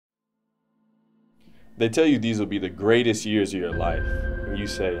They tell you these will be the greatest years of your life, and you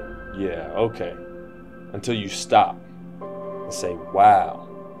say, yeah, okay, until you stop and say, wow,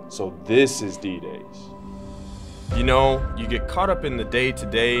 so this is D-Days. You know, you get caught up in the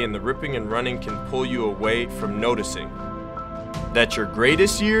day-to-day, and the ripping and running can pull you away from noticing that your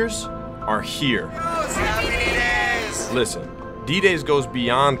greatest years are here. Listen, D-Days goes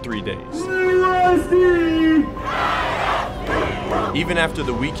beyond 3 days. USD! Even after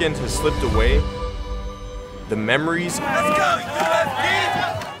the weekend has slipped away, the memories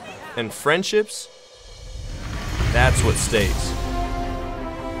and friendships, that's what stays.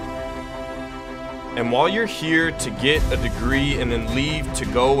 And while you're here to get a degree and then leave to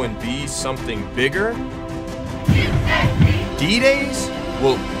go and be something bigger, D-Days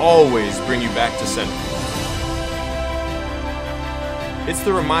will always bring you back to center. It's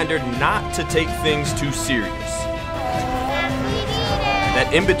the reminder not to take things too serious.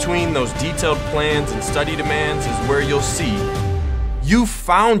 That in between those detailed plans and study demands is where you'll see you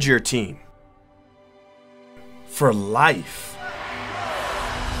found your team for life.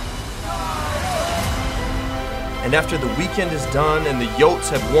 And after the weekend is done and the Yotes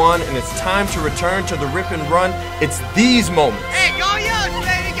have won and it's time to return to the rip and run, it's these moments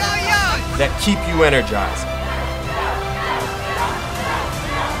that keep you energized.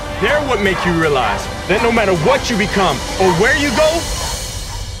 They're what make you realize that no matter what you become or where you go,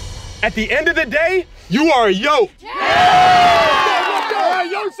 at the end of the day, you are a Yote. Yeah!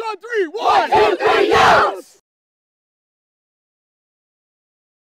 Yotes on 3. 1, 2, 3, Yote!